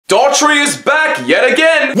Daughtry is back yet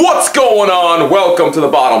again! What's going on? Welcome to The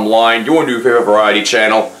Bottom Line, your new favorite variety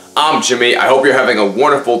channel. I'm Jimmy, I hope you're having a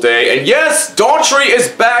wonderful day, and yes, Daughtry is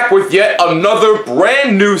back with yet another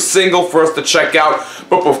brand new single for us to check out.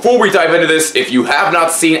 But before we dive into this, if you have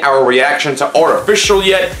not seen our reaction to Artificial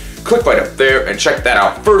yet, click right up there and check that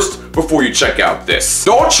out first before you check out this.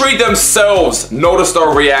 Daughtry themselves noticed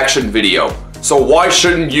our reaction video, so why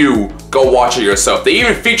shouldn't you go watch it yourself? They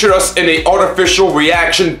even featured us in an Artificial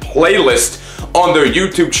reaction playlist on their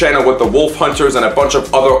YouTube channel with the Wolf Hunters and a bunch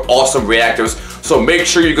of other awesome reactors. So make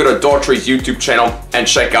sure you go to Daughtry's YouTube channel and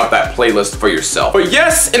check out that playlist for yourself. But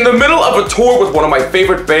yes, in the middle of a tour with one of my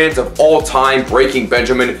favorite bands of all time, Breaking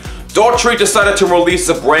Benjamin, Daughtry decided to release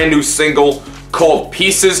a brand new single called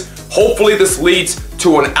Pieces. Hopefully this leads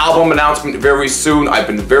to an album announcement very soon. I've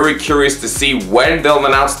been very curious to see when they'll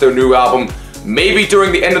announce their new album. Maybe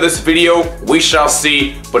during the end of this video, we shall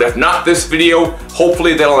see. But if not this video,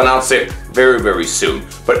 hopefully they'll announce it very, very soon.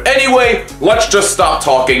 But anyway, let's just stop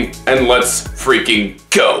talking and let's freaking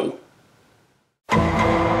go.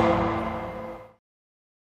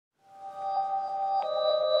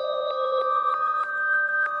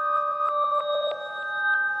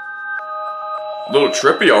 A little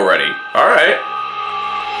trippy already. All right.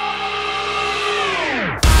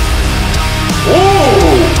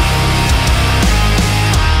 Ooh!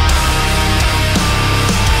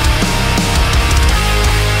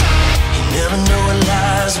 You never know what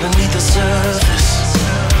lies beneath the surface,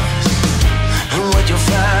 and what you'll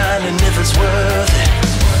find, and if it's worth it.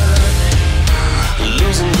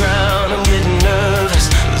 Losing ground, I'm getting nervous.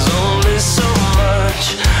 There's only so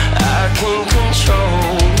much I can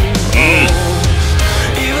control.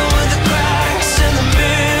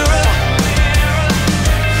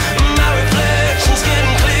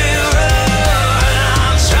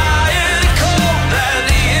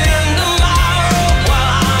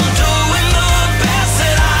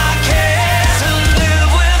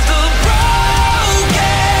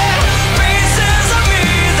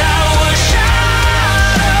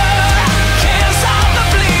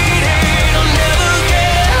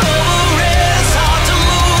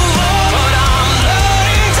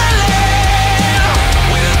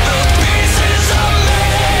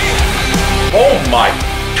 Oh my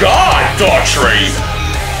God, Daughtry!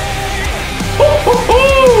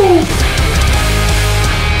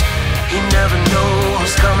 You never know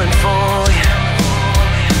who's coming for you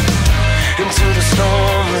into the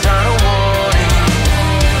storm without a warning.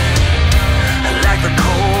 Like the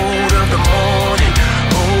cold of the morning,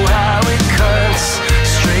 oh how it cuts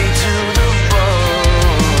straight to the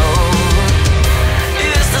bone.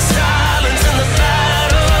 It's the silence in the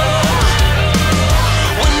battle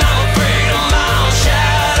when I'm afraid of my own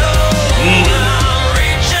shadow. I'm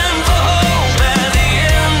reaching for hope at the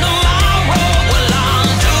end of my road. Well,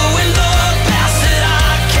 I'm doing the best that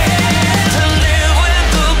I can to live with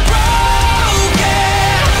the broken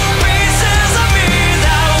pieces of me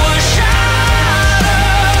that were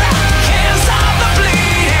shattered. Can't stop the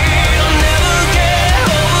bleeding, I'll never get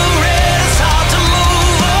over it. It's hard to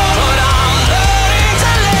move on, but I'm learning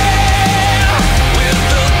to live with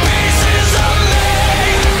the pieces of me.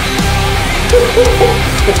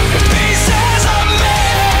 Pieces of me.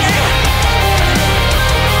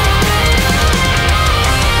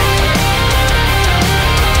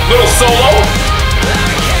 Little solo.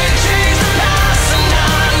 I can't change the past and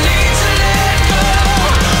I need to let go.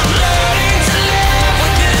 Learning to live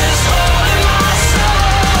with this hole in my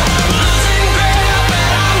soul. Losing grip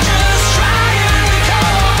and I'm just trying to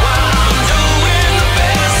cope while I'm doing the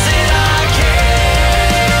best that I can.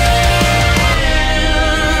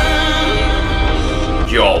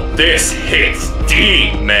 Yo, this hits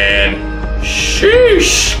deep, man.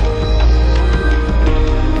 Sheesh.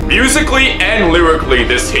 Musically and lyrically,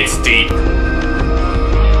 this hits deep.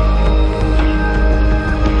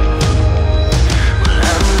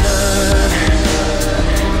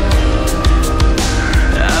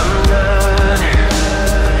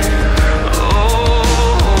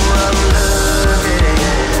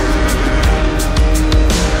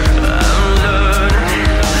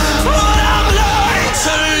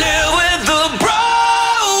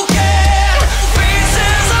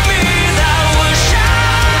 Pieces of me that were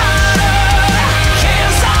shattered.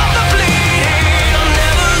 Can't stop the bleeding.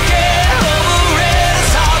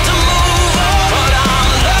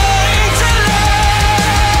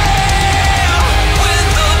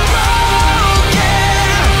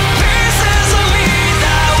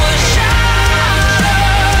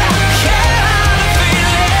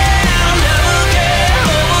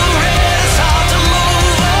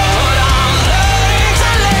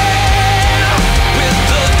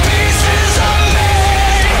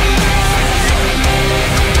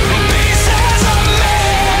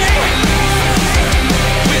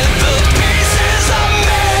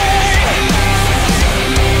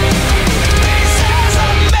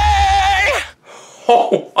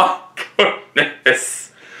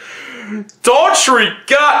 Daughtry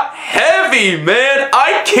got heavy, man.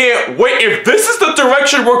 I can't wait. If this is the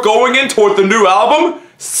direction we're going in toward the new album,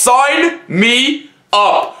 sign me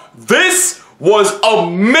up. This was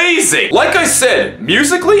amazing. Like I said,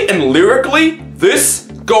 musically and lyrically, this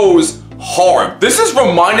goes hard. This is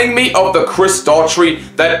reminding me of the Chris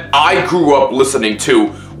Daughtry that I grew up listening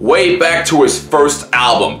to way back to his first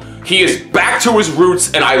album. He is back to his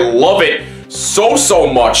roots and I love it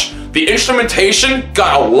so much. The instrumentation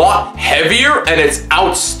got a lot heavier and it's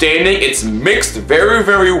outstanding. It's mixed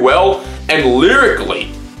very well, and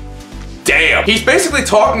lyrically, damn. He's basically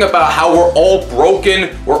talking about how we're all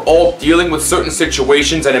broken, we're all dealing with certain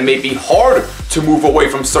situations, and it may be hard to move away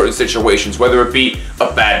from certain situations, whether it be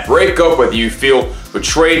a bad breakup, whether you feel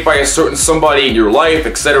betrayed by a certain somebody in your life,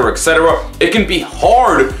 etc. It can be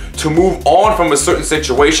hard to move on from a certain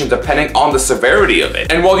situation depending on the severity of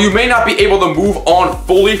it. And while you may not be able to move on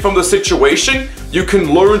fully from the situation, you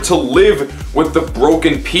can learn to live with the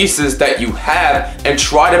broken pieces that you have and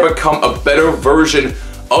try to become a better version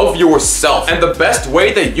of yourself. And the best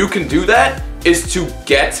way that you can do that is to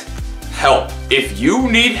get help. If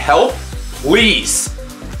you need help, please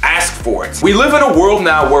ask for it. We live in a world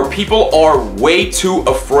now where people are way too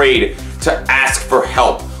afraid to ask for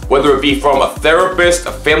help. Whether it be from a therapist,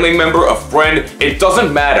 a family member, a friend, it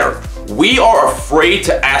doesn't matter. We are afraid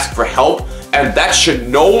to ask for help, and that should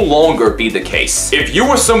no longer be the case. If you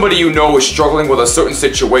or somebody you know is struggling with a certain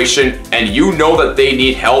situation and you know that they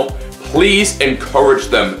need help, please encourage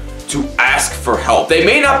them to ask for help. They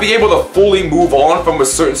may not be able to fully move on from a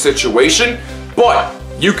certain situation, but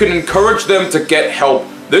you can encourage them to get help.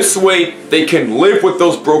 This way, they can live with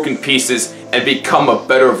those broken pieces and become a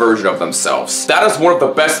better version of themselves. That is one of the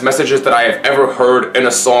best messages that I have ever heard in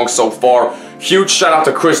a song so far. Huge shout out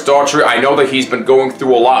to Chris Daughtry. I know that he's been going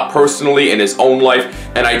through a lot personally in his own life,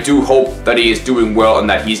 and I do hope that he is doing well and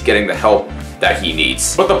that he's getting the help that he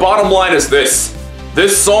needs. But the bottom line is this.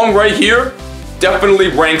 This song right here definitely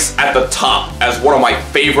ranks at the top as one of my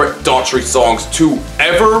favorite Daughtry songs to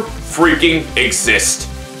ever freaking exist.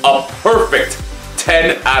 A perfect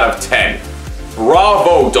 10 out of 10.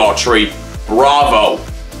 Bravo, Daughtry. Bravo.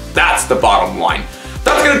 That's the bottom line.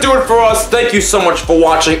 That's gonna do it for us. Thank you so much for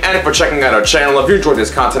watching and for checking out our channel. If you enjoyed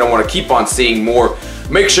this content and want to keep on seeing more,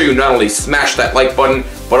 make sure you not only smash that like button,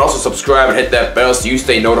 but also subscribe and hit that bell so you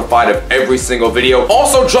stay notified of every single video.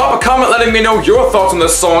 Also, drop a comment letting me know your thoughts on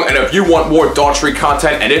this song and if you want more Daughtry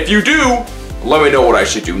content, and if you do, let me know what I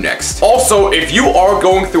should do next. Also, if you are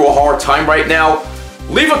going through a hard time right now,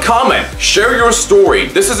 leave a comment, share your story.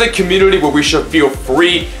 This is a community where we should feel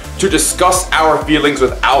free to discuss our feelings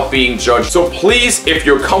without being judged. So please, if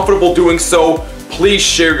you're comfortable doing so, please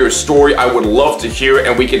share your story. I would love to hear it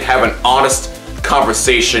and we can have an honest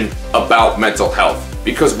conversation about mental health,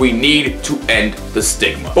 because we need to end the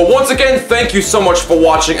stigma. But once again, thank you so much for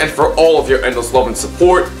watching and for all of your endless love and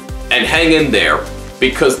support, and hang in there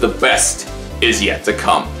because the best is yet to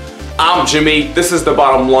come. I'm Jimmy, this is The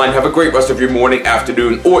Bottom Line. Have a great rest of your morning,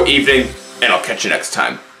 afternoon, or evening, and I'll catch you next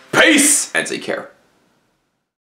time. Peace and take care.